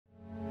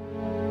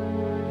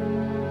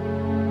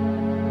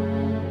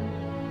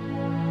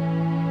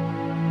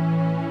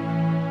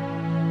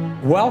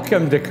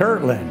Welcome to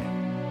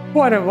Kirtland.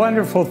 What a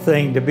wonderful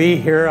thing to be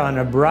here on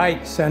a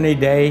bright sunny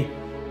day,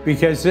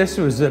 because this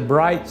was the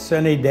bright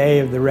sunny day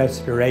of the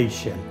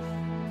restoration.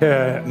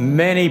 To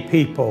many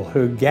people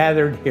who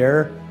gathered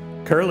here,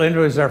 Kirtland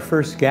was our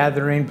first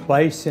gathering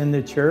place in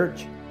the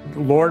church. The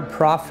Lord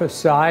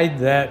prophesied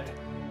that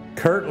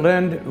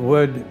Kirtland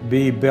would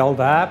be built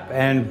up,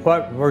 and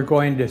what we're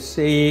going to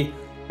see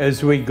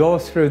as we go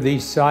through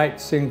these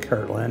sites in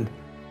Kirtland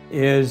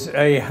is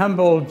a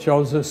humble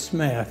Joseph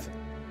Smith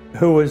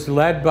who was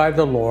led by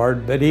the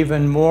Lord, but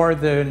even more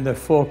than the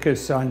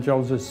focus on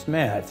Joseph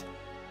Smith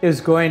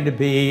is going to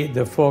be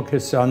the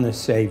focus on the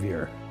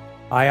Savior.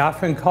 I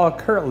often call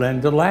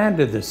Kirtland the land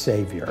of the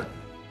Savior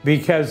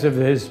because of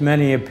his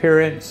many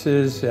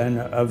appearances and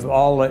of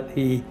all that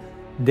he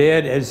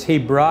did as he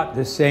brought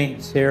the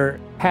saints here.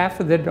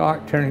 Half of the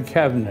Doctrine and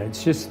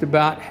Covenants, just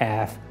about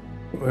half,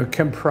 were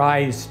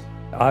comprised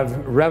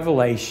of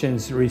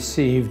revelations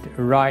received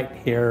right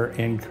here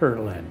in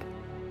Kirtland,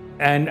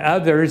 and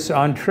others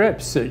on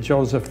trips that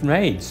Joseph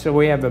made. So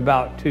we have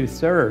about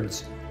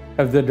 2/3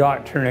 of the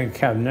Doctrine and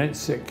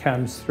Covenants that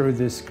comes through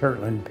this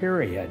Kirtland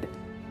period.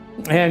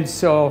 And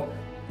so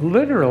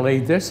literally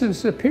this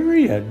is the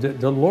period that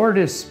the Lord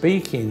is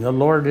speaking, the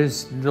Lord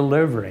is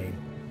delivering.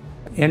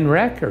 In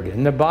record,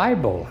 in the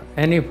Bible,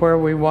 anywhere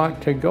we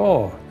want to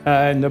go,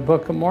 in the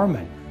Book of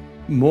Mormon,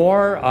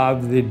 more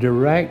of the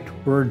direct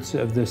words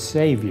of the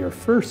Savior,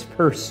 first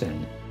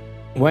person,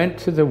 went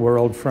to the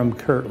world from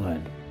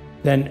Kirtland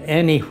than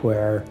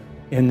anywhere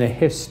in the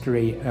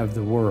history of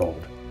the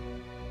world.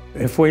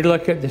 If we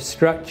look at the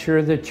structure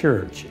of the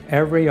church,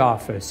 every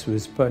office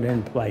was put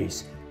in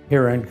place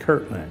here in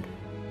Kirtland.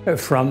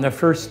 From the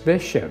first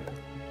bishop,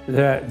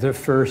 the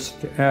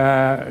first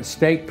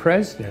stake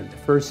president, the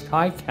first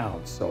high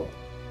council,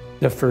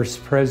 the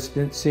first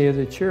presidency of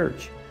the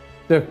church,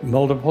 the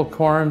multiple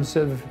quorums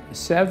of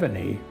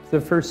 70,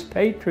 the first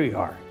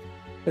patriarch,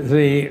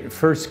 the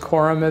first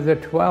quorum of the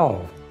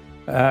 12,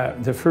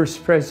 the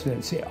first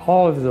presidency,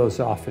 all of those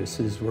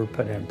offices were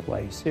put in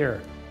place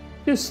here.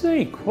 Just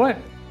think, what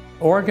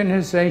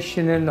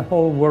organization in the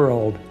whole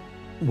world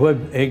would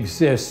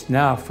exist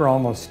now for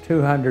almost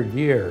 200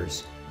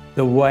 years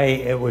the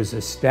way it was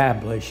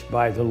established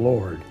by the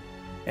Lord?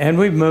 And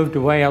we've moved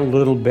away a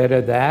little bit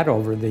of that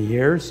over the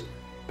years,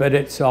 but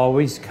it's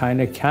always kind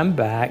of come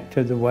back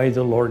to the way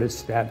the Lord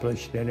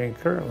established it in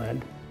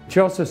Kirtland.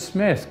 Joseph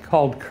Smith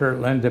called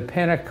Kirtland the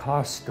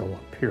Pentecostal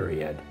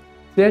period.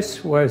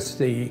 This was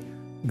the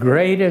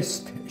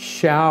greatest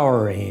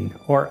showering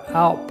or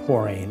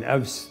outpouring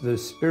of the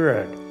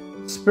Spirit,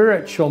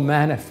 spiritual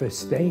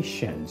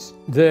manifestations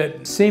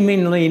that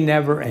seemingly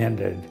never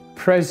ended.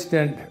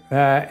 President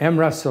M.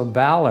 Russell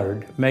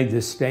Ballard made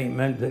the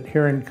statement that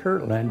here in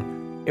Kirtland,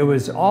 it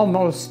was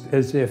almost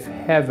as if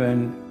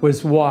heaven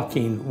was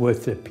walking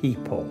with the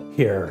people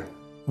here.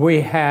 We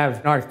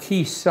have our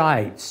key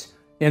sites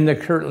in the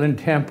Kirtland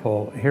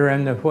Temple, here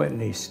in the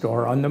Whitney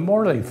store, on the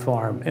Morley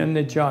Farm, in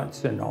the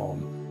Johnson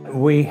home.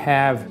 We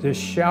have the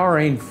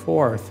showering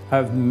forth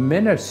of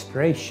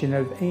ministration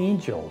of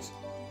angels.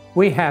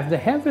 We have the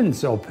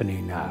heavens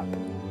opening up.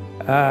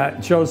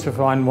 Joseph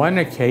on one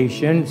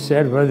occasion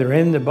said, whether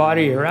in the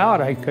body or out,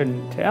 I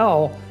couldn't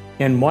tell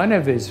in one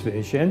of his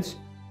visions,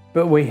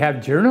 but we have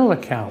journal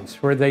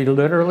accounts where they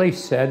literally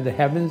said the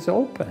heavens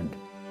opened.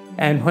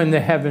 And when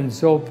the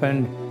heavens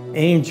opened,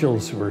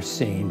 angels were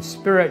seen,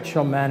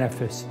 spiritual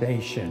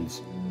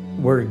manifestations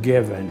were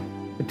given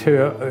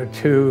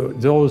to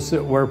those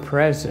that were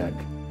present.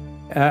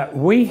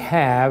 We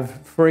have,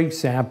 for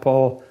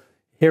example,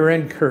 here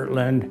in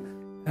Kirtland,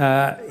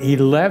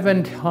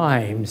 11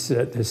 times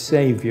that the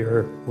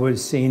Savior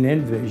was seen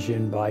in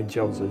vision by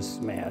Joseph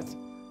Smith,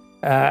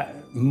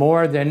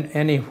 more than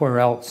anywhere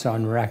else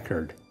on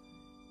record.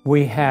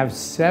 We have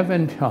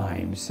 7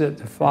 times that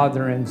the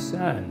Father and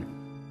Son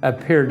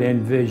appeared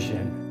in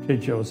vision to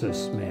Joseph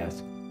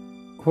Smith.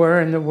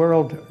 Where in the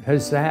world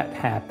has that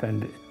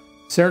happened?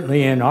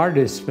 Certainly in our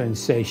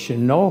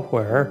dispensation,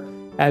 nowhere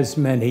as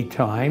many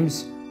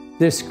times.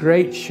 This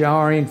great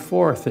showering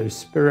forth of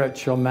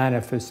spiritual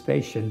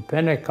manifestation,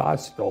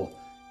 Pentecostal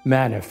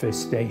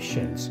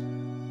manifestations.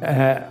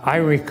 I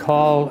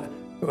recall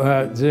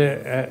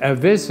a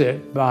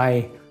visit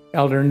by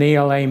Elder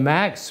Neil A.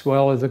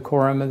 Maxwell of the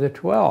Quorum of the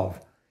 12.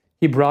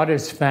 He brought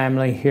his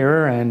family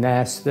here and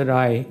asked that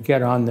I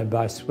get on the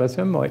bus with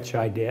him, which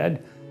I did.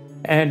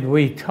 And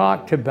we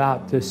talked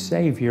about the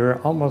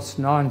Savior almost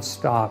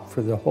nonstop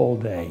for the whole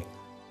day.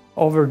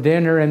 Over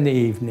dinner in the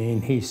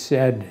evening, he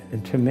said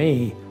to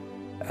me,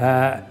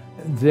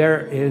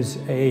 there is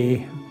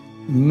a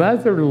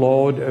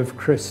motherlode of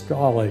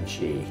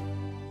Christology,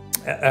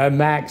 a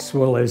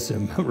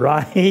Maxwellism,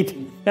 right?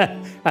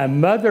 A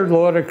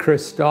motherlode of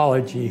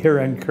Christology here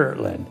in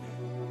Kirtland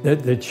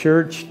that the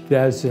church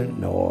doesn't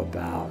know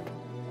about.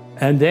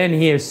 And then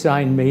he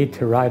assigned me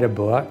to write a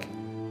book,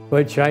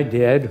 which I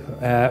did,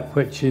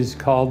 which is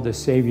called The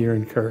Savior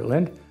in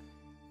Kirtland.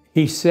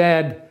 He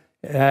said,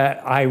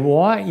 I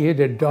want you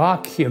to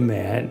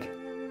document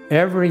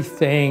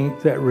everything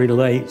that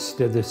relates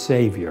to the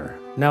Savior.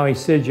 Now he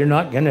said, you're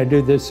not going to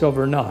do this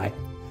overnight,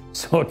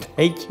 so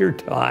take your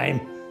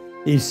time.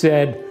 He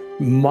said,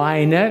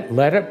 mine it,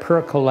 let it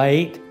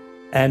percolate,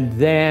 and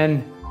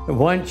then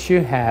once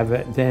you have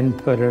it, then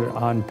put it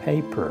on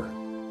paper.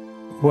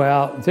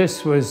 Well,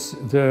 this was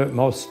the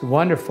most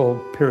wonderful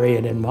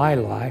period in my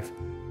life.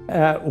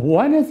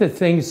 One of the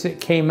things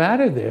that came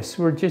out of this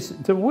were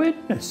just the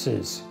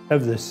witnesses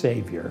of the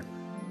Savior.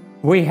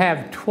 We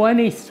have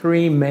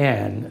 23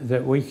 men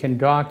that we can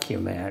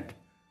document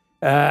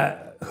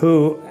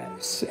who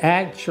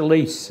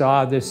actually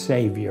saw the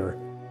Savior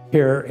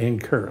here in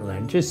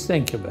Kirtland. Just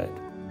think of it.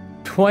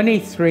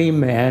 23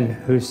 men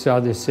who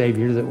saw the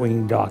Savior that we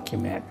can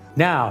document.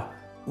 Now,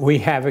 we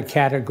have a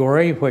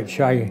category which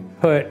I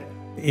put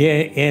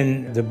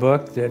in the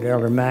book that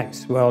Elder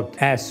Maxwell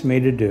asked me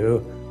to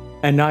do,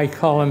 and I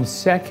call them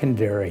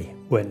secondary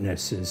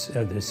witnesses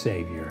of the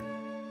Savior.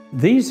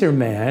 These are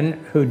men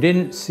who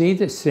didn't see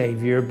the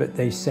Savior, but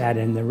they sat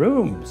in the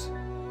rooms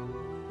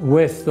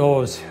with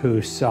those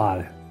who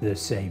saw the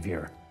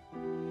Savior.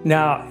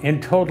 Now,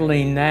 in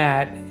totaling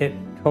that, it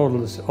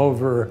totals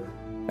over,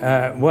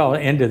 well,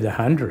 into the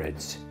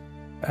hundreds,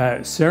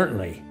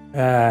 certainly.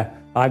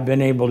 I've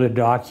been able to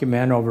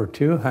document over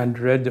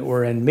 200 that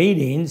were in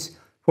meetings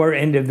where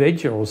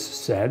individuals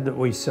said that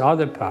we saw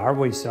the power,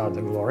 we saw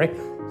the glory.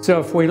 So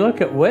if we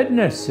look at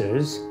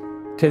witnesses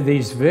to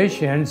these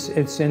visions,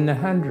 it's in the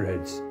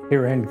hundreds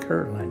here in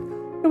Kirtland.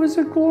 It was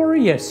a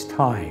glorious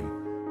time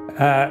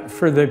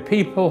for the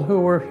people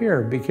who were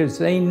here because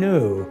they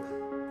knew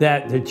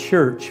that the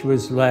church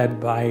was led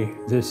by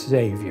the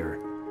Savior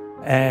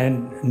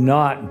and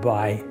not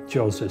by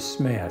Joseph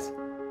Smith.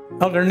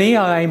 Elder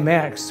Neil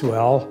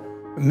Maxwell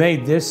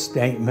made this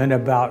statement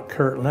about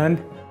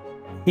Kirtland.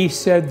 He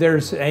said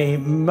there's a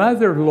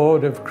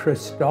motherlode of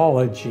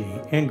Christology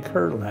in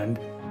Kirtland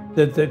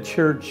that the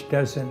church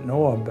doesn't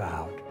know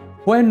about.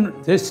 When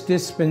this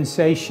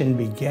dispensation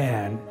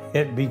began,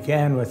 it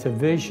began with a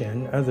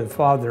vision of the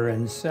Father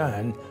and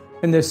Son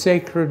in the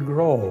Sacred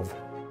Grove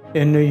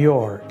in New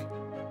York.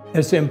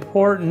 As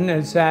important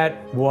as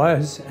that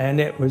was,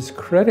 and it was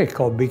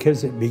critical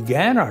because it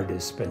began our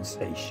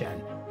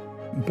dispensation,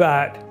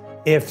 but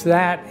if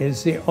that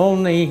is the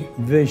only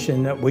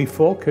vision that we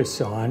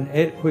focus on,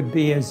 it would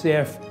be as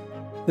if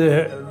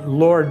the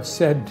Lord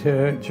said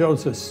to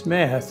Joseph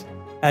Smith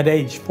at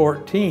age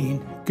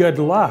 14, good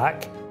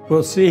luck,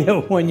 we'll see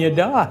you when you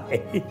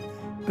die.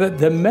 But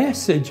the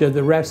message of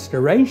the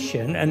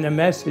restoration and the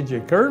message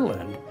of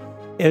Kirtland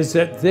is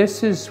that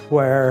this is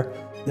where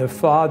the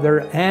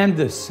Father and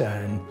the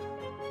Son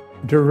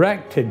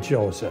directed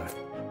Joseph.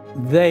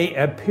 They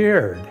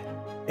appeared.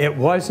 It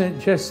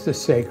wasn't just the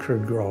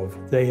Sacred Grove.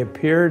 They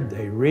appeared,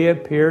 they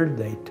reappeared,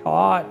 they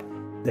taught,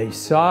 they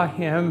saw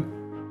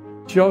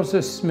him.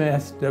 Joseph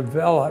Smith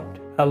developed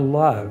a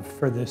love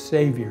for the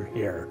Savior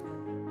here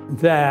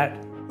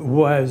that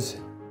was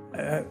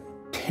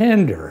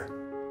tender.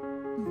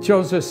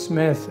 Joseph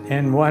Smith,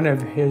 in one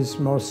of his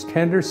most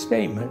tender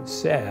statements,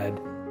 said,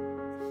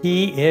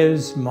 "He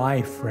is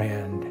my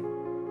friend.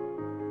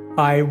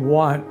 I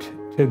want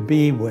to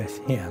be with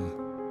him.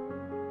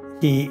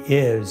 He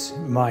is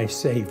my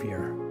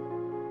Savior."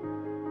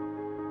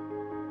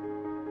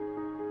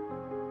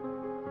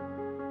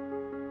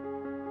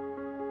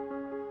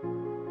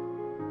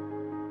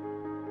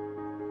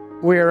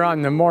 We are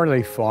on the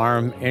Morley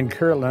Farm in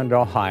Kirtland,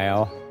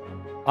 Ohio,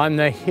 on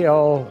the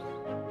hill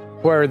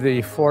where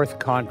the fourth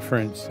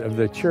conference of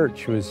the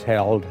church was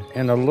held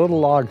in a little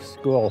log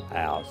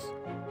schoolhouse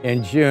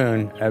in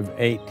June of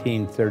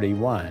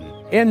 1831.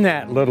 In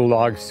that little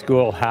log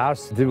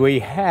schoolhouse, we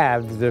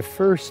have the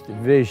first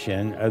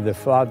vision of the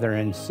Father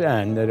and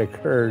Son that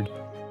occurred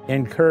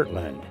in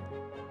Kirtland.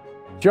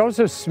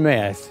 Joseph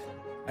Smith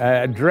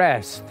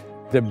addressed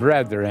the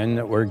brethren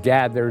that were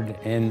gathered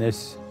in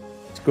this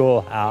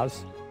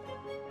schoolhouse.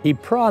 He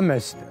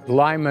promised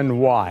Lyman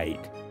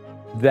White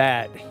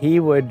that he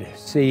would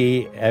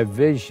see a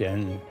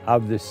vision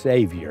of the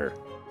Savior.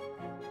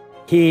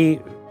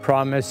 He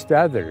promised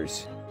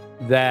others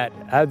that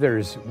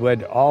others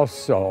would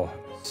also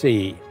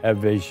see a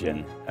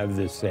vision of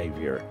the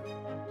Savior.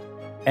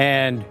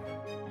 And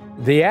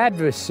the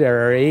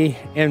adversary,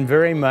 in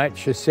very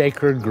much a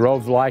Sacred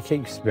Grove-like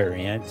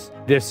experience,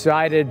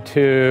 decided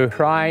to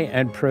try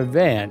and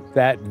prevent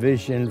that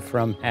vision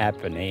from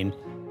happening.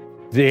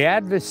 The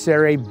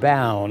adversary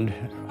bound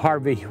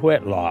Harvey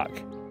Whitlock,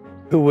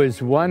 who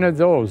was one of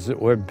those that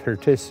would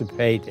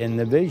participate in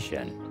the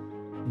vision.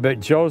 But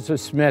Joseph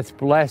Smith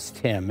blessed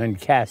him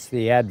and cast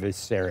the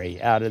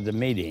adversary out of the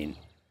meeting.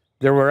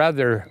 There were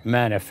other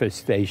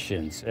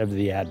manifestations of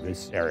the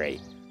adversary,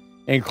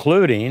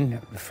 including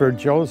for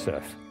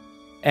Joseph.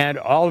 And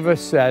all of a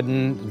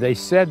sudden, they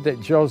said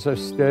that Joseph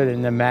stood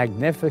in the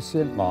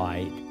magnificent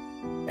light,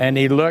 and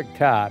he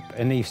looked up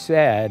and he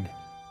said,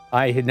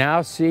 "I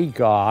now see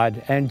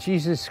God and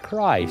Jesus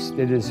Christ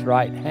at his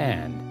right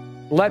hand.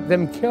 Let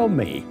them kill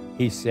me,"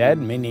 he said,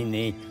 meaning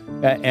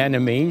the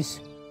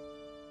enemies.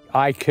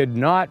 "I could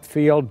not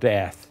feel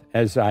death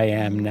as I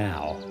am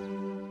now."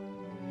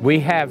 We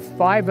have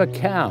 5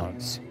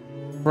 accounts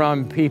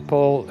from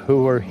people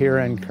who were here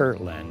in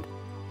Kirtland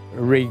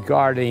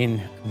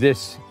regarding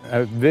this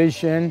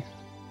vision,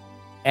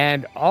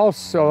 and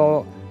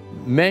also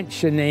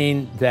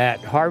mentioning that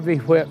Harvey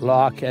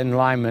Whitlock and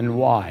Lyman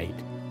White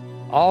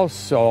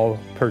also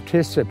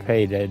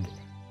participated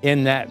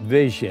in that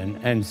vision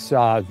and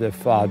saw the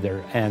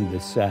Father and the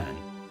Son.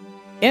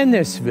 In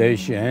this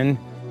vision,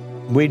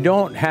 we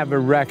don't have a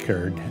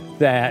record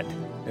that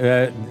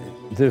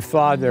the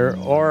Father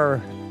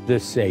or the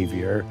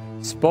Savior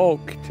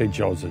spoke to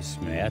Joseph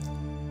Smith.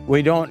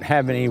 We don't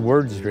have any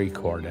words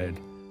recorded,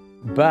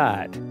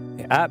 but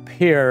up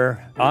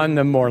here on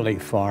the Morley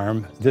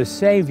farm, the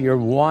Savior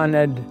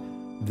wanted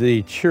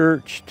the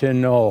church to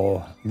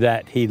know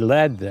that he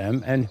led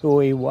them and who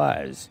he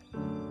was.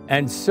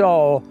 And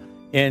so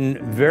in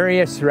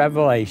various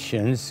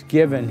revelations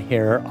given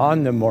here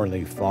on the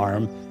Morley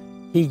farm,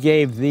 he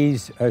gave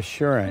these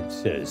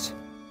assurances.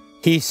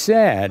 He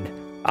said,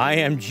 "I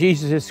am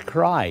Jesus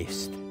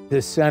Christ,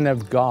 the Son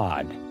of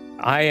God.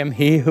 I am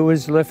he who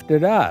was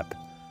lifted up.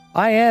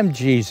 I am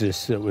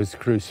Jesus that was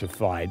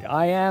crucified.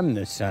 I am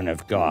the Son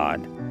of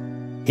God."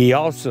 He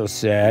also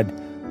said,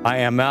 "I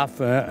am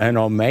Alpha and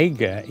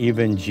Omega,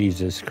 even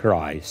Jesus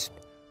Christ."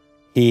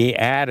 He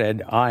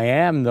added, "I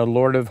am the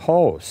Lord of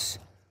hosts."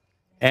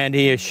 And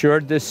he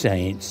assured the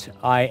saints,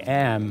 "I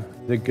am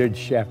the Good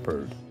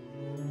Shepherd."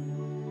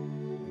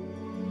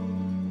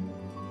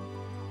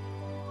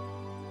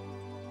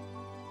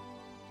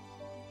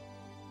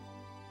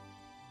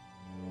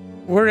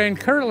 We're in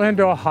Kirtland,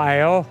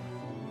 Ohio,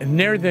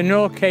 near the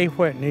Newell K.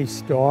 Whitney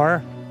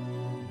store,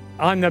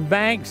 on the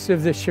banks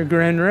of the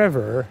Chagrin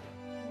River,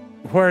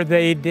 where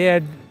they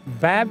did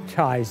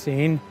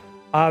baptizing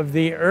of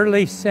the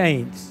early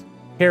saints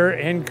here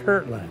in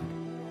Kirtland.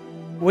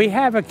 We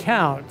have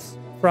accounts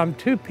from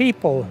two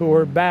people who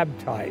were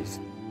baptized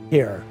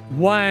here.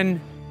 One,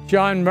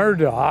 John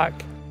Murdoch,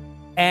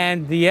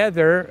 and the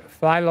other,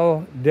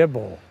 Philo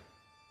Dibble.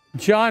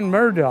 John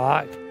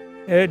Murdoch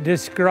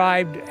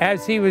described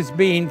as he was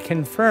being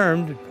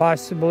confirmed,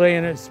 possibly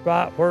in a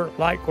spot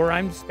where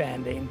I'm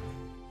standing,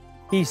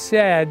 he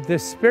said, "The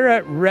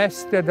Spirit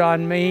rested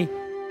on me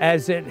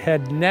as it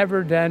had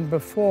never done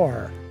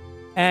before."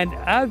 And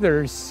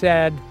others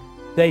said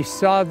they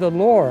saw the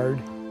Lord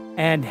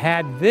and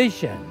had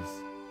visions.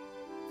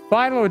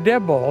 Philo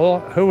Dibble,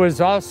 who was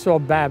also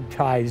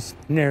baptized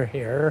near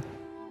here,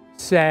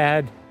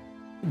 said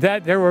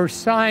that there were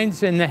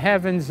signs in the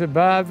heavens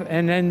above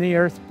and in the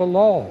earth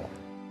below.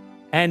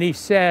 And he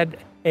said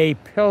a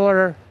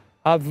pillar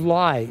of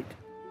light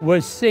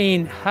was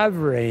seen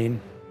hovering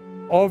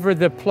over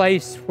the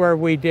place where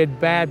we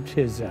did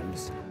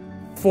baptisms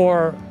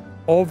for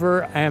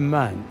over a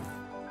month.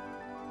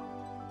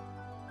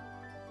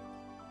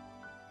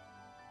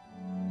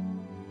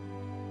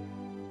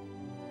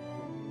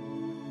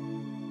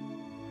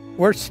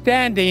 We're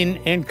standing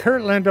in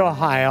Kirtland,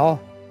 Ohio,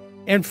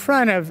 in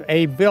front of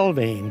a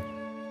building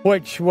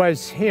which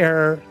was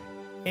here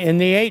in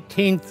the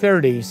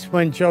 1830s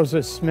when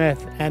Joseph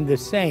Smith and the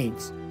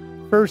saints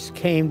first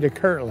came to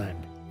Kirtland.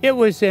 It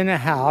was in a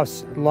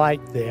house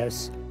like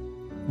this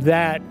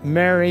that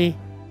Mary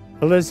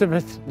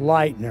Elizabeth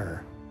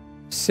Leitner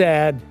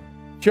said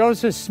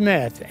Joseph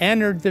Smith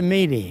entered the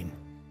meeting,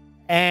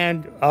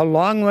 and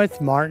along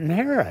with Martin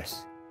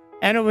Harris.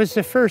 And it was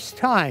the first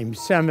time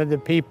some of the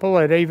people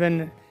had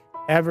even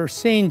ever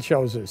seen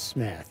Joseph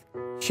Smith.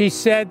 She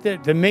said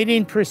that the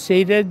meeting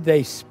proceeded,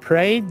 they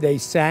prayed, they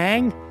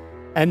sang,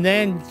 and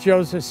then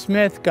Joseph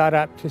Smith got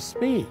up to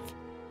speak.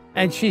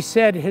 And she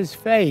said his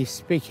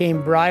face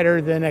became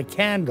brighter than a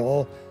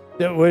candle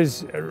that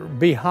was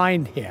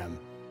behind him.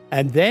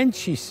 And then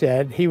she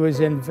said he was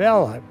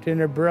enveloped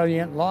in a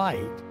brilliant light.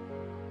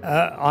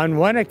 On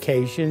one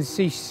occasion,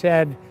 she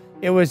said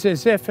it was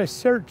as if a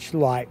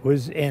searchlight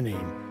was in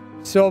him.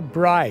 So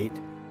bright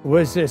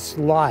was this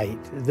light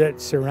that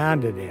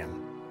surrounded him.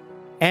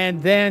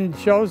 And then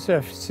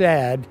Joseph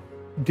said,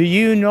 "Do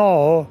you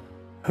know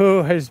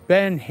who has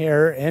been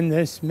here in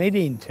this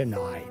meeting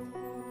tonight?"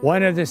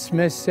 One of the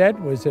Smiths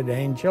said, "Was it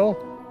Angel?"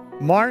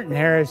 Martin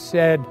Harris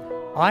said,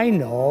 "I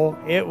know,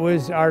 it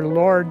was our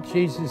Lord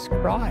Jesus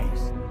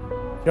Christ."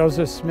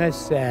 Joseph Smith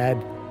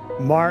said,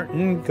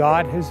 "Martin,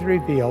 God has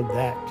revealed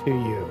that to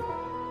you.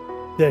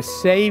 The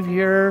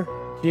Savior,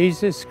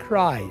 Jesus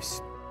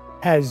Christ,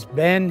 has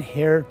been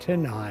here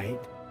tonight.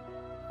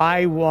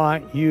 I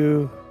want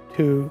you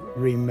to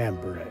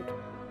remember it."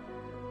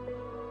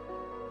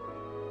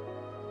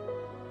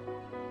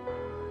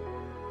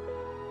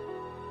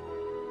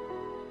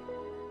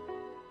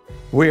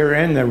 We are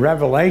in the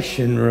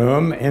Revelation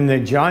Room in the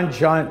John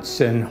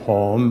Johnson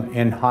home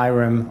in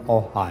Hiram,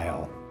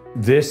 Ohio.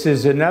 This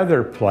is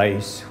another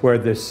place where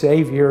the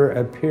Savior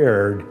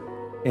appeared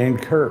in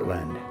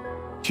Kirtland.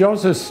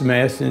 Joseph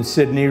Smith and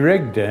Sidney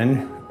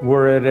Rigdon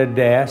were at a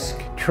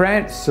desk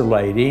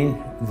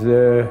translating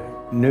the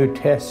New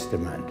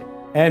Testament,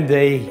 and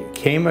they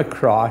came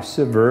across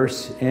a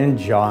verse in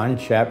John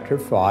chapter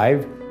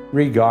 5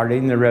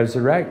 regarding the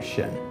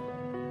resurrection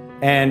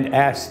and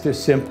asked a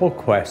simple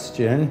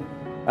question: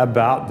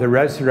 about the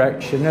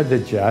resurrection of the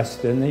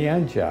just and the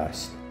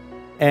unjust.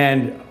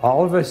 And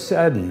all of a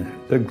sudden,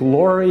 the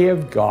glory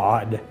of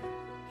God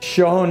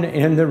shone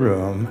in the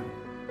room,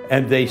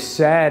 and they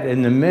sat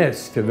in the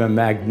midst of a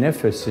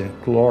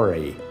magnificent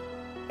glory.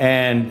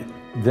 And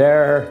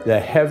there the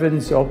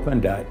heavens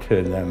opened up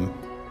to them,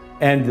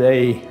 and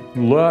they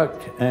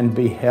looked and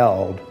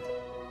beheld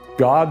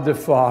God the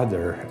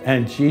Father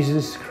and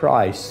Jesus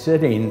Christ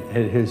sitting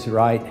at his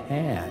right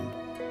hand.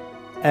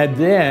 And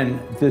then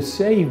the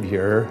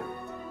Savior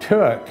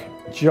took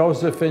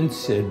Joseph and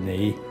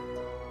Sidney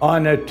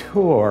on a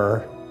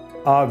tour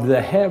of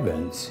the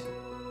heavens,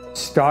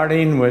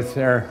 starting with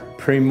their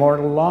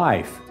premortal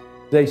life.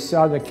 They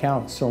saw the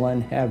council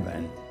in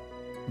heaven.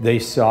 They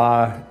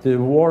saw the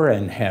war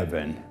in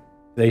heaven.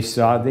 They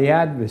saw the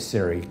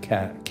adversary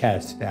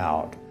cast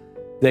out.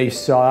 They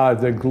saw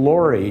the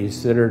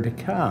glories that are to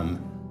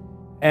come.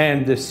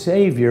 And the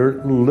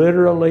Savior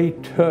literally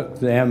took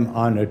them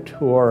on a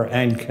tour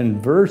and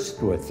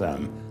conversed with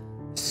them,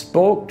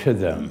 spoke to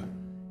them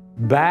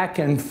back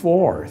and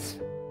forth.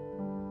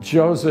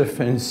 Joseph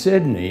and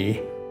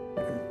Sidney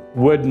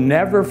would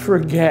never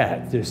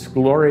forget this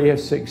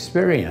glorious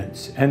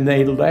experience, and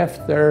they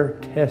left their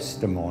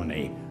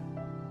testimony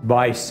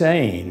by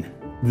saying,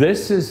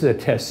 "This is the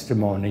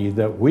testimony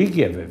that we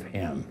give of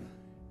him,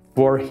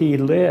 for he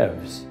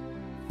lives.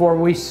 For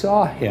we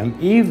saw him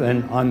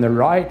even on the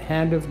right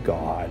hand of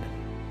God,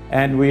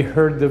 and we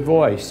heard the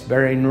voice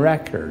bearing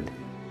record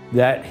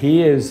that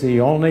he is the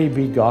only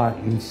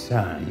begotten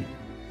Son."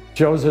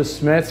 Joseph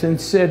Smith and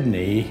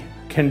Sidney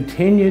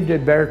continued to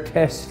bear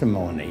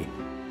testimony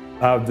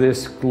of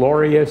this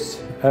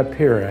glorious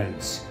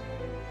appearance.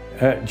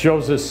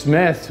 Joseph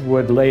Smith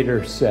would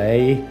later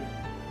say,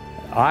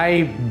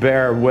 "I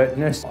bear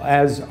witness,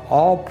 as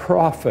all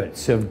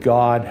prophets of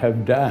God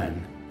have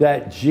done,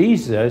 that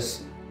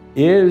Jesus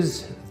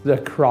is the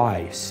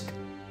Christ."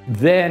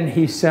 Then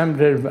he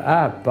summed it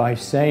up by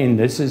saying,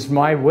 "This is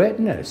my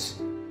witness,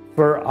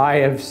 for I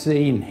have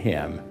seen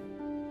him."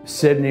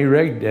 Sidney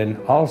Rigdon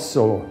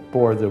also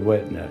bore the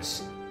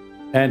witness,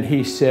 and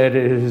he said,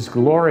 "It is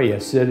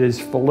glorious, it is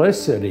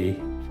felicity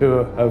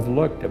to have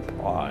looked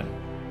upon."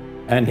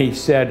 And he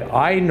said,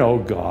 "I know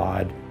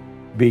God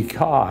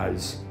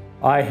because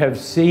I have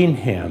seen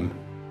him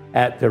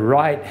at the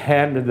right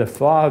hand of the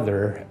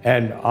Father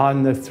and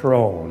on the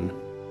throne."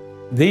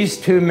 These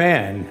two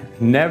men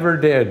never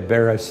did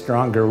bear a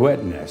stronger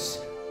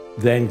witness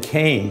than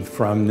came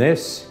from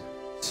this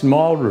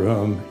small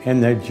room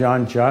in the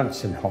John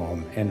Johnson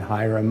home in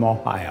Hiram,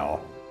 Ohio.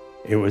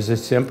 It was a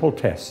simple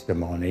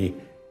testimony.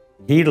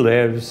 He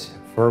lives,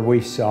 for we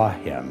saw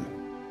him.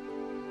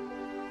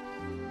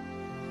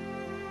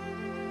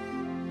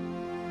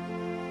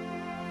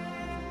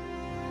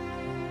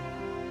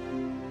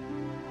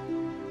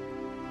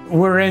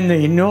 We're in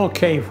the Newell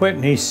K.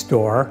 Whitney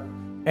store,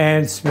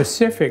 and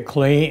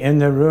specifically in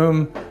the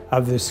room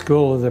of the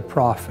School of the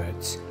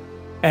Prophets.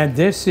 And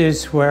this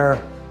is where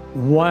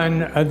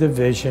one of the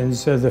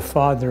visions of the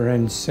Father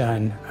and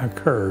Son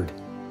occurred.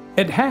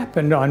 It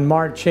happened on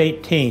March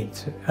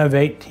 18th of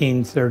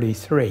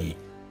 1833.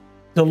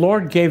 The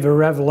Lord gave a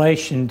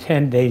revelation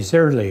 10 days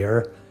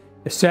earlier,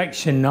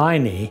 section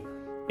 90,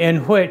 in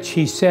which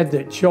he said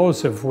that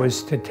Joseph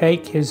was to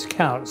take his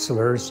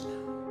counselors,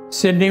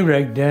 Sidney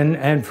Rigdon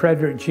and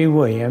Frederick G.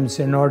 Williams,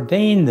 and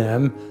ordain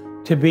them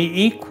to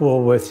be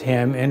equal with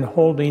him in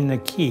holding the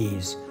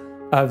keys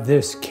of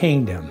this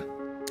kingdom.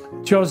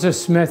 Joseph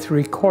Smith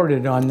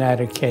recorded on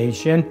that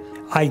occasion,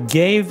 "I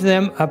gave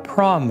them a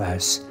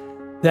promise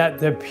that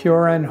the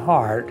pure in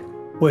heart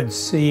would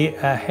see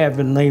a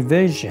heavenly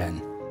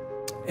vision.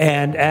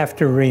 And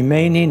after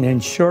remaining in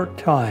short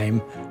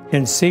time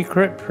in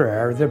secret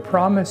prayer, the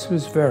promise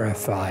was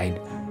verified,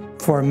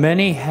 for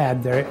many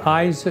had their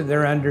eyes of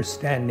their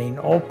understanding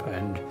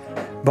opened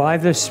by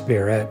the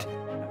Spirit,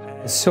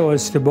 so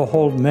as to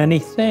behold many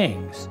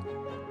things.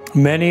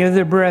 Many of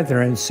the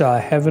brethren saw a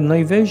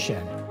heavenly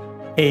vision,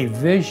 a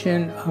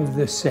vision of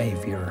the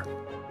Savior."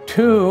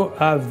 Two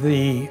of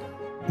the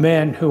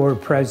men who were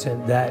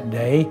present that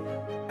day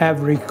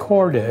have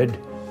recorded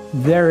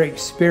their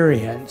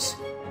experience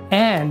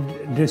and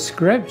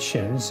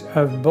descriptions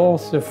of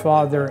both the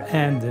Father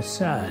and the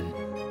Son,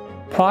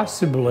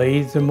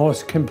 possibly the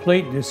most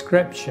complete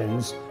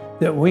descriptions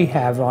that we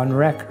have on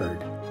record.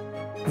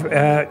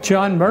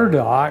 John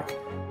Murdoch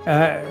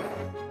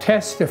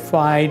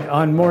testified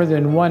on more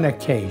than one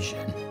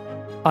occasion.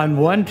 On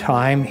one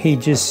time, he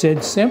just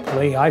said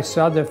simply, "I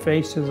saw the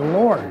face of the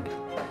Lord."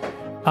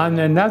 On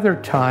another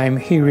time,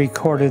 he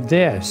recorded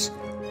this: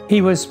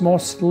 "He was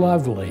most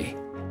lovely.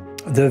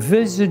 The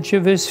visage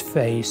of his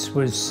face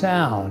was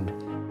sound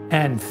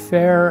and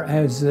fair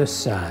as the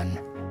sun.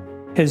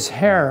 His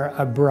hair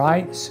a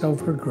bright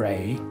silver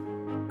gray,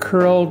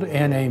 curled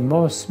in a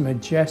most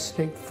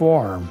majestic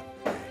form.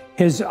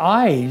 His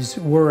eyes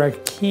were a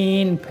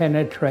keen,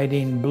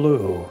 penetrating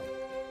blue.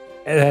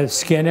 The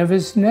skin of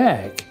his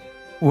neck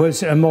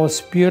was a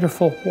most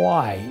beautiful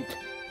white,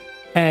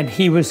 and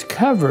he was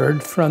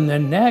covered from the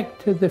neck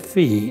to the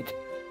feet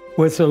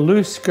with a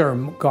loose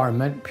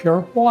garment,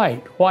 pure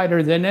white,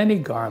 whiter than any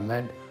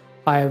garment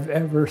I have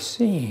ever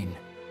seen.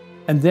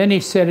 And then he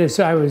said, as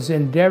I was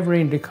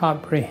endeavoring to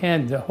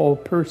comprehend the whole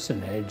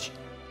personage,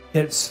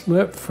 it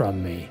slipped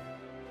from me,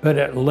 but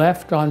it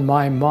left on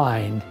my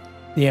mind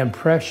the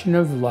impression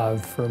of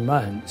love for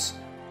months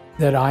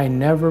that I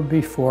never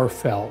before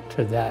felt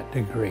to that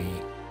degree.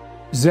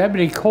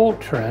 Zebedee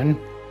Kirtland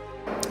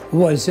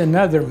was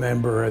another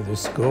member of the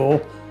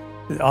school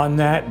on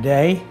that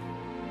day,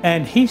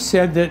 and he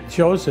said that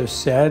Joseph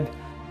said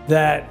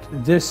that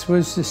this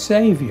was the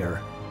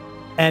Savior.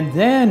 And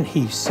then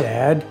he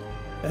said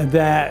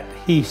that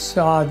he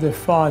saw the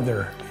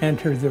Father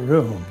enter the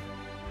room.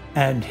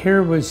 And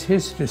here was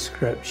his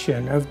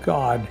description of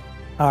God,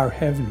 our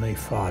Heavenly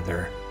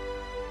Father.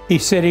 He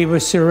said he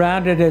was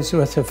surrounded as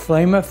with a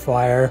flame of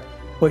fire,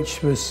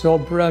 which was so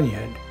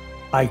brilliant,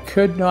 I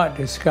could not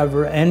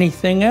discover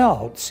anything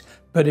else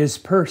but his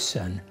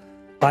person.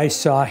 I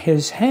saw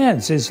his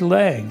hands, his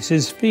legs,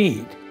 his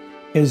feet,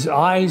 his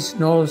eyes,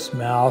 nose,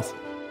 mouth,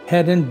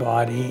 head, and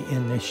body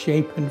in the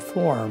shape and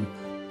form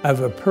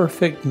of a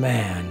perfect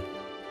man.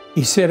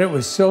 He said it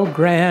was so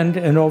grand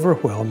and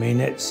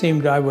overwhelming, it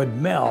seemed I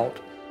would melt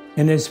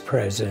in his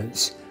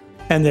presence,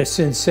 and the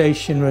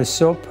sensation was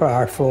so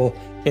powerful,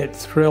 it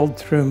thrilled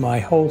through my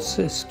whole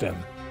system,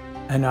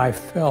 and I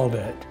felt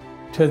it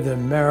to the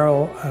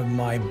marrow of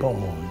my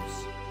bones.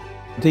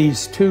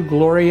 These two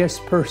glorious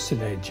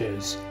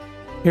personages.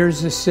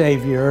 Here's the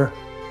Savior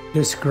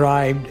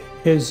described.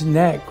 His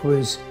neck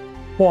was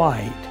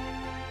white,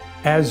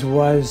 as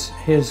was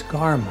his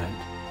garment.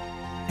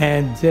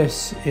 And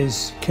this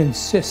is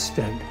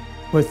consistent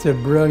with the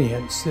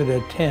brilliance that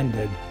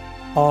attended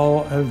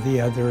all of the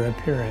other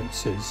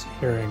appearances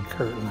here in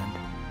Kirtland.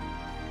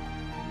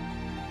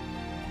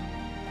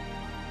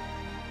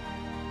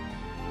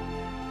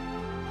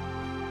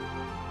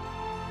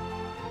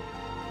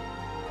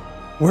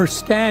 We're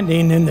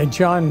standing in the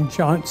John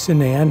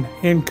Johnson Inn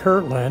in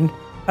Kirtland,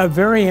 a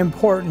very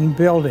important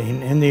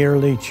building in the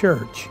early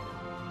church.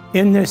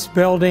 In this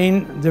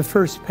building, the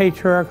first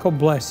patriarchal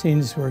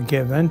blessings were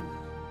given,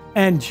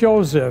 and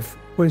Joseph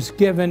was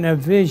given a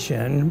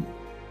vision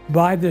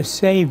by the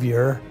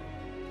Savior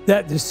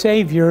that the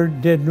Savior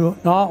did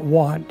not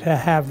want to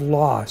have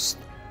lost.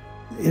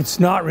 It's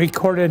not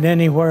recorded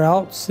anywhere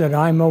else that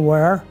I'm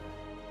aware,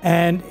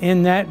 and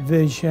in that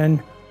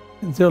vision,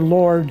 the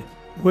Lord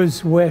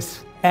was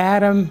with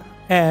Adam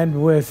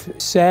and with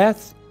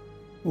Seth,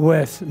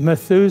 with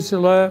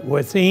Methuselah,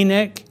 with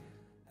Enoch,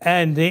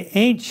 and the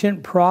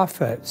ancient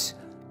prophets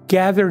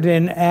gathered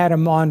in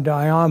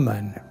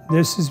Adam-on-Diamond.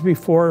 This is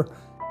before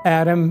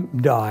Adam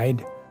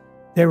died.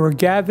 They were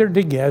gathered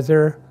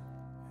together.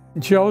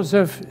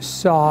 Joseph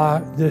saw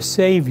the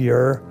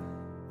Savior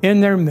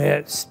in their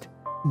midst,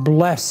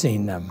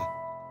 blessing them.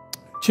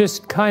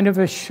 Just kind of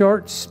a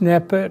short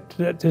snippet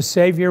that the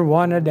Savior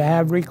wanted to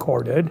have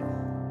recorded.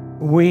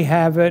 We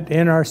have it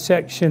in our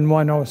section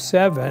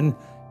 107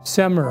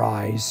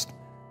 summarized.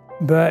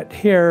 But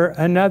here,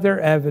 another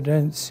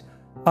evidence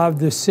of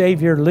the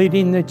Savior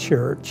leading the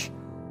church,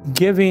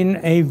 giving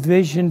a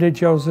vision to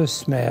Joseph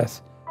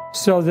Smith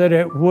so that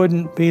it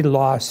wouldn't be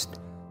lost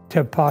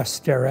to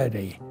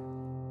posterity.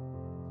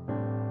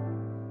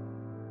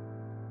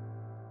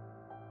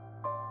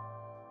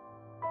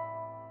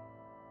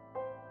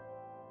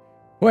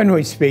 When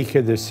we speak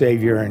of the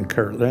Savior in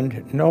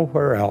Kirtland,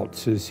 nowhere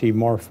else is he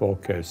more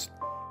focused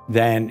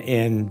than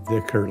in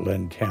the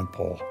Kirtland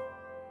Temple.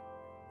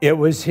 It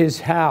was his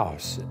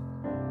house.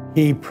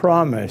 He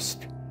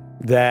promised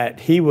that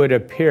he would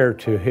appear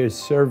to his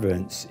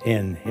servants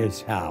in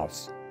his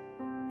house.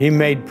 He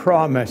made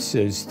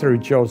promises through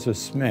Joseph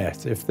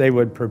Smith. If they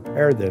would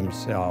prepare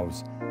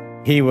themselves,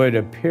 he would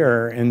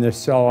appear in the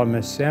solemn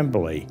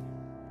assembly.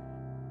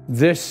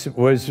 This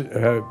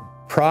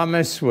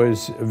promise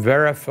was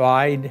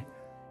verified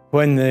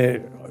when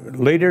the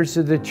leaders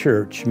of the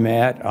church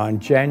met on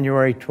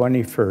January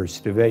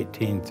 21st of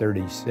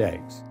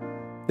 1836.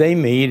 They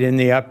meet in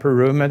the upper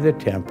room of the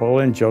temple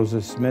in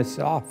Joseph Smith's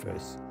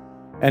office.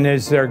 And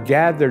as they're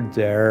gathered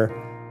there,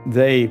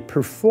 they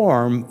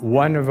perform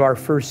one of our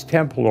first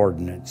temple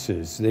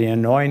ordinances, the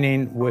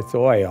anointing with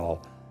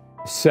oil,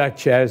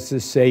 such as the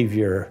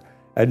Savior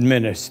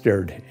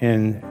administered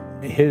in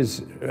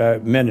his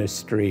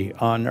ministry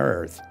on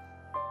earth.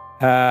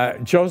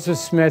 Joseph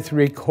Smith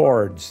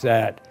records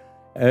that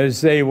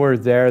as they were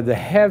there, the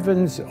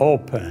heavens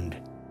opened.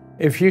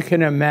 If you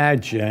can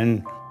imagine,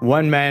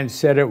 one man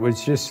said it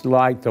was just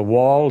like the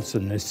walls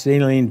and the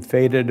ceiling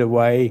faded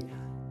away.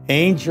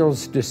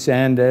 Angels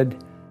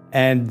descended,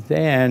 and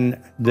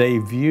then they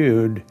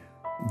viewed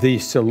the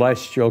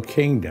celestial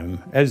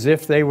kingdom as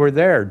if they were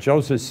there.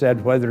 Joseph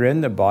said, whether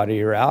in the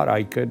body or out,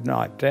 I could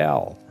not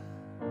tell.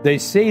 They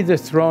see the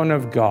throne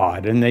of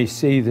God, and they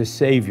see the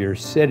Savior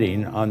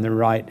sitting on the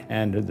right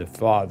hand of the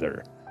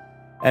Father.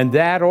 And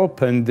that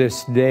opened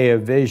this day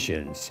of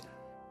visions.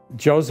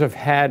 Joseph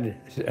had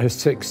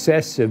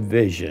successive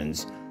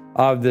visions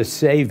of the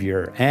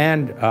Savior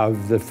and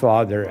of the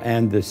Father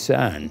and the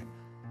Son.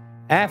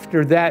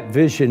 After that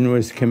vision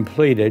was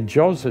completed,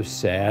 Joseph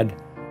said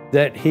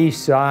that he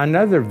saw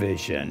another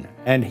vision,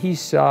 and he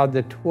saw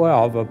the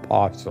 12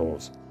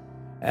 apostles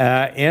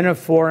in a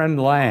foreign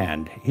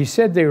land. He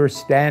said they were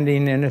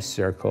standing in a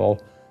circle.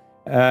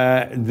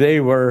 They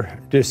were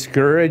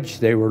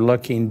discouraged. They were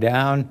looking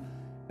down.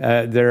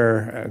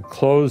 Their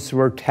clothes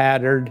were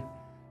tattered.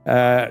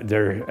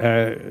 They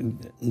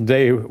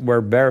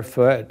were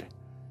barefoot.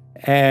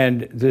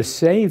 And the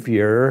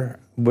Savior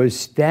was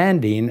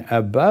standing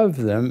above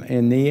them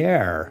in the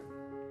air,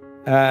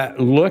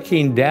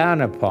 looking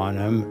down upon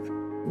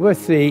them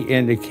with the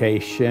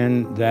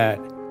indication that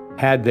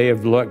had they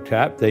have looked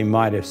up, they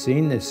might have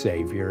seen the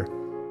Savior.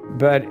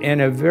 But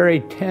in a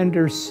very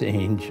tender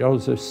scene,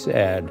 Joseph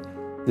said,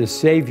 the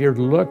Savior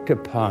looked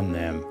upon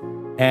them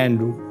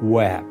and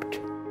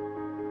wept.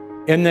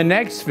 In the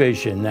next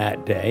vision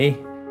that day,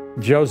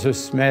 Joseph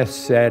Smith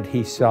said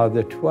he saw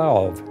the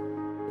 12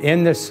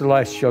 in the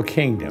celestial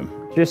kingdom.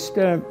 Just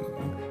a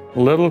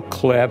little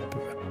clip,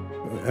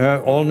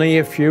 only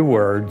a few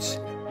words,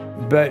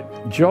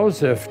 but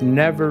Joseph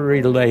never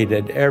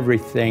related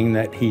everything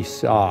that he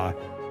saw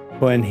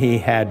when he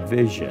had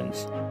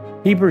visions.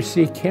 Heber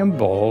C.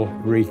 Kimball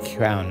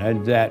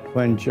recounted that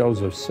when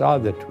Joseph saw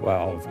the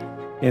 12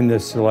 in the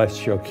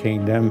celestial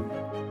kingdom,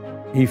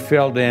 he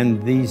filled in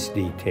these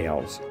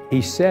details.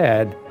 He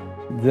said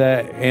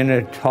that in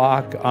a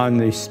talk on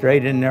the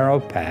straight and narrow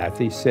path,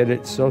 he said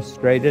it's so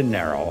straight and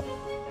narrow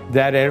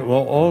that it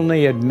will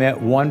only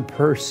admit one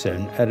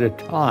person at a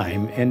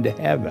time into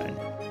heaven.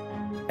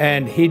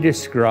 And he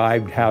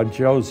described how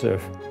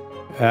Joseph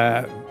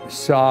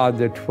saw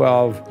the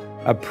 12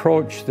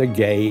 approach the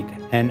gate,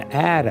 and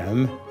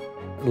Adam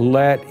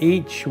let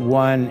each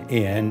one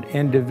in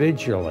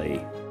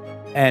individually.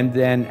 And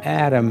then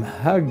Adam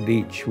hugged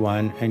each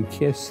one and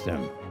kissed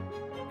them,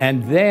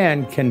 and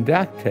then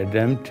conducted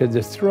them to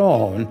the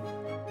throne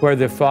where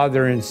the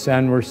Father and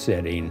Son were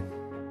sitting.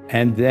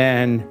 And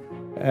then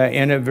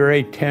in a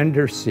very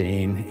tender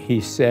scene,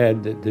 he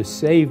said that the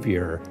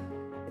Savior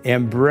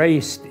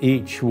embraced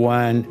each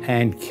one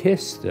and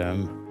kissed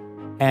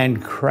them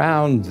and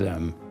crowned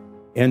them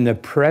in the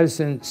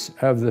presence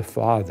of the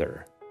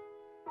Father.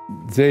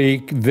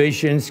 The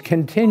visions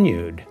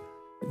continued.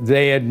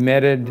 They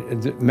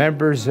admitted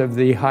members of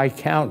the High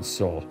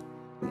Council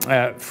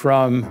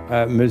from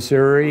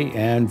Missouri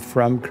and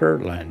from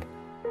Kirtland.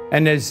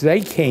 And as they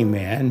came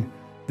in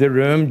the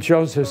room,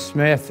 Joseph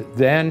Smith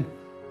then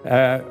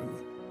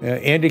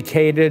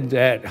indicated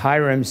that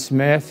Hiram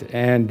Smith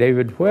and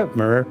David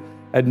Whitmer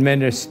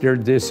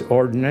administered this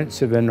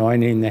ordinance of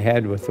anointing the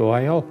head with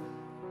oil.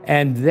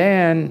 And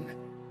then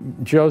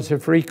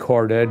Joseph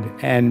recorded,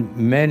 and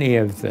many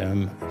of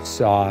them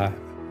saw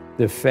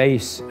the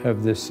face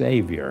of the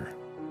Savior.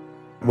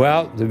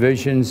 Well, the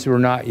visions were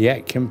not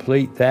yet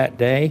complete that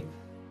day,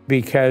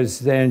 because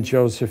then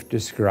Joseph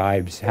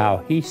describes how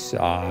he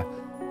saw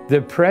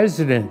the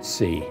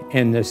presidency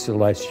in the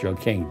celestial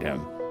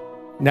kingdom.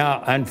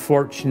 Now,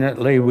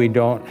 unfortunately, we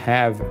don't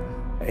have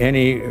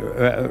any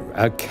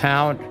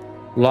account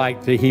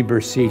like the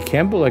Heber C.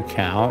 Kimball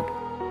account,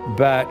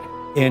 but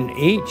in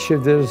each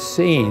of those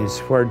scenes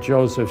where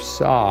Joseph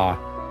saw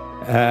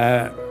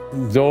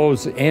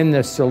those in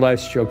the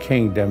celestial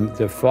kingdom,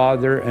 the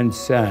Father and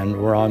Son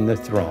were on the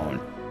throne.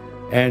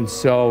 And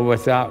so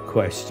without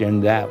question,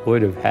 that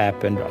would have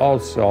happened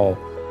also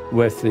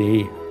with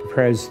the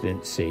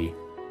presidency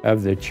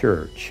of the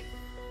church.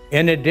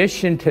 In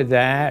addition to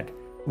that,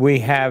 we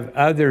have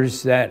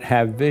others that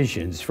have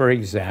visions. For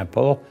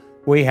example,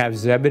 we have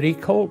Zebedee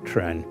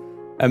Kirtland,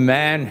 a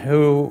man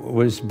who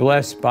was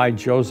blessed by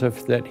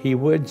Joseph that he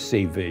would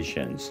see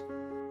visions.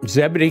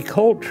 Zebedee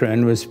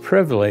Kirtland was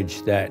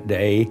privileged that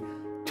day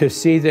to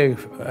see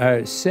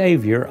the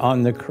Savior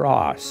on the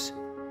cross.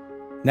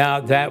 Now,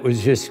 that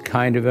was just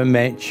kind of a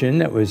mention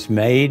that was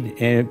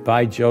made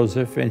by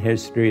Joseph in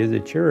history of the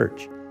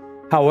church.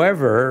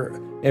 However,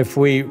 if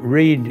we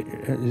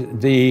read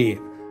the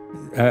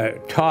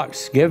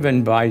talks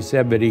given by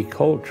Zebedee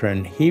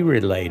Kirtland, he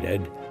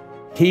related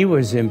he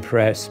was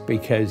impressed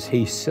because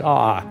he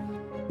saw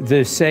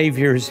the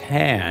Savior's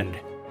hand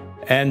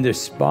and the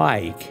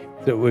spike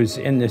that was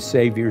in the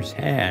Savior's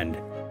hand,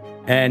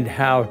 and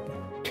how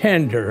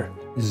tender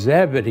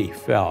Zebedee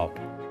felt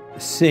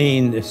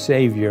seeing the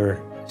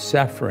Savior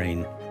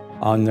suffering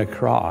on the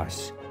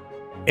cross.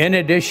 In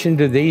addition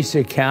to these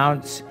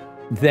accounts,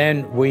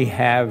 then we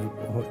have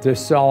the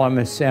solemn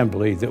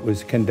assembly that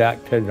was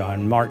conducted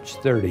on March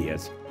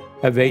 30th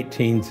of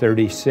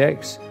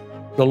 1836.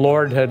 The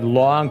Lord had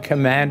long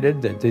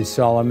commanded that the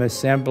solemn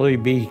assembly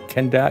be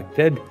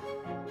conducted.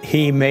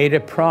 He made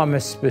a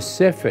promise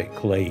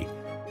specifically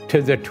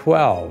to the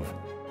 12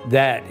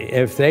 that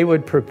if they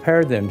would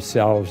prepare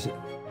themselves,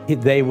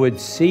 they would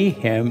see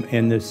him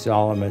in the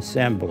solemn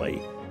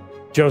assembly.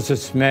 Joseph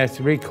Smith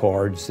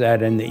records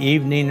that in the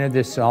evening of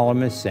the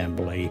solemn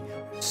assembly,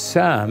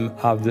 some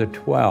of the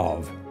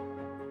 12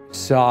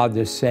 saw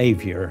the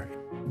Savior.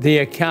 The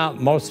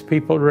account most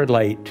people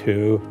relate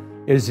to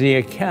is the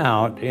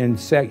account in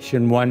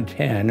section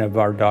 110 of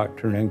our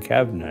Doctrine and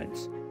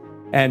Covenants.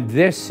 And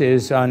this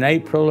is on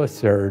April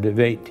 3rd of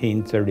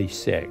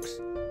 1836.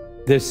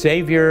 The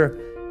Savior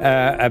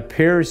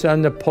appears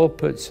on the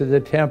pulpits of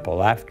the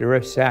temple after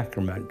a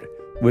sacrament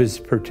was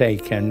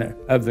partaken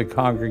of the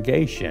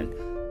congregation.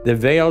 The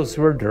veils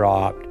were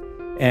dropped,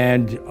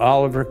 and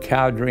Oliver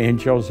Cowdery and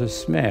Joseph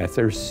Smith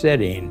are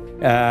sitting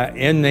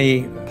in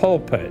the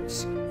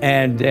pulpits.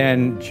 And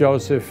then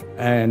Joseph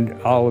and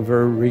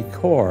Oliver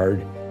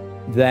record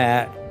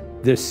that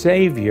the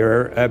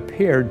Savior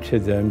appeared to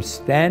them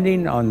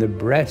standing on the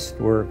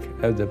breastwork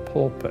of the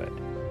pulpit.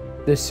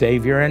 The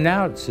Savior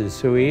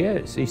announces who he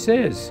is. He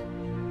says,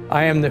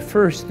 I am the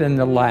first and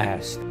the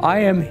last. I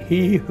am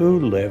he who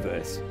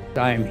liveth.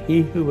 I am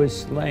he who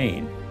was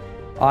slain.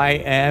 I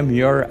am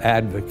your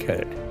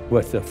advocate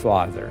with the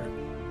Father.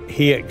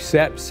 He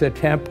accepts the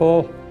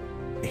temple.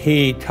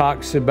 He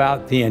talks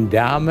about the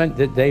endowment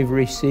that they've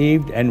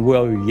received and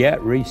will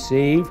yet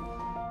receive,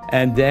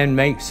 and then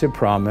makes a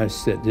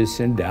promise that this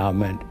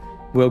endowment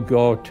will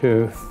go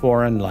to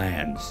foreign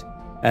lands,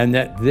 and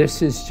that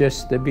this is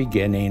just the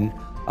beginning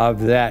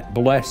of that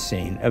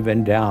blessing of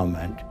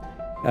endowment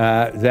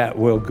that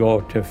will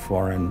go to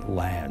foreign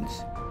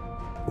lands.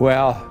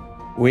 Well,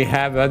 we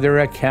have other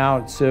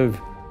accounts of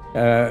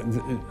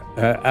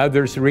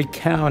others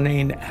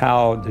recounting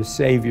how the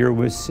Savior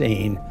was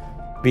seen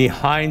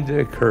behind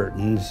the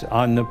curtains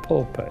on the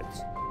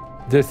pulpits.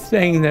 The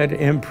thing that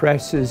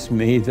impresses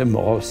me the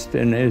most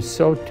and is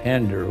so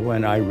tender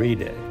when I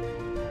read it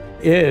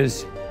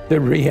is the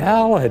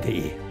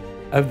reality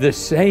of the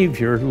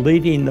Savior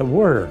leading the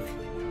work.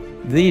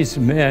 These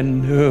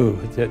men knew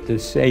that the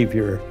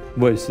Savior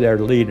was their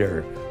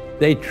leader.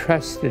 They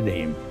trusted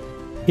him.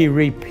 He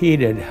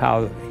repeated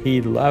how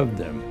he loved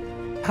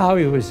them, how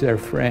he was their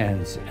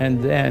friends,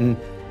 and then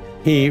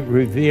he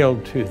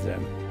revealed to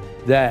them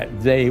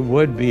that they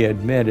would be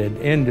admitted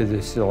into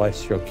the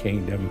celestial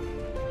kingdom,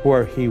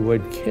 where he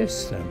would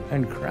kiss them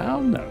and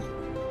crown them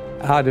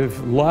out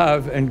of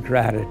love and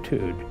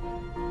gratitude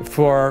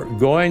for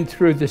going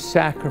through the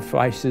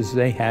sacrifices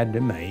they had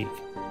to make.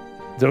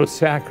 Those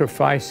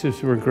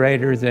sacrifices were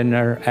greater than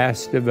are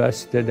asked of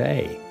us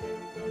today.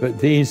 But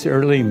these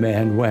early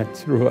men went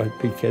through it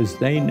because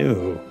they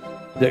knew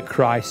that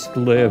Christ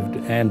lived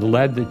and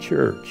led the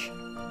church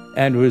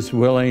and was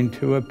willing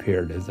to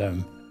appear to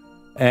them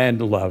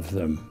and love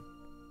them.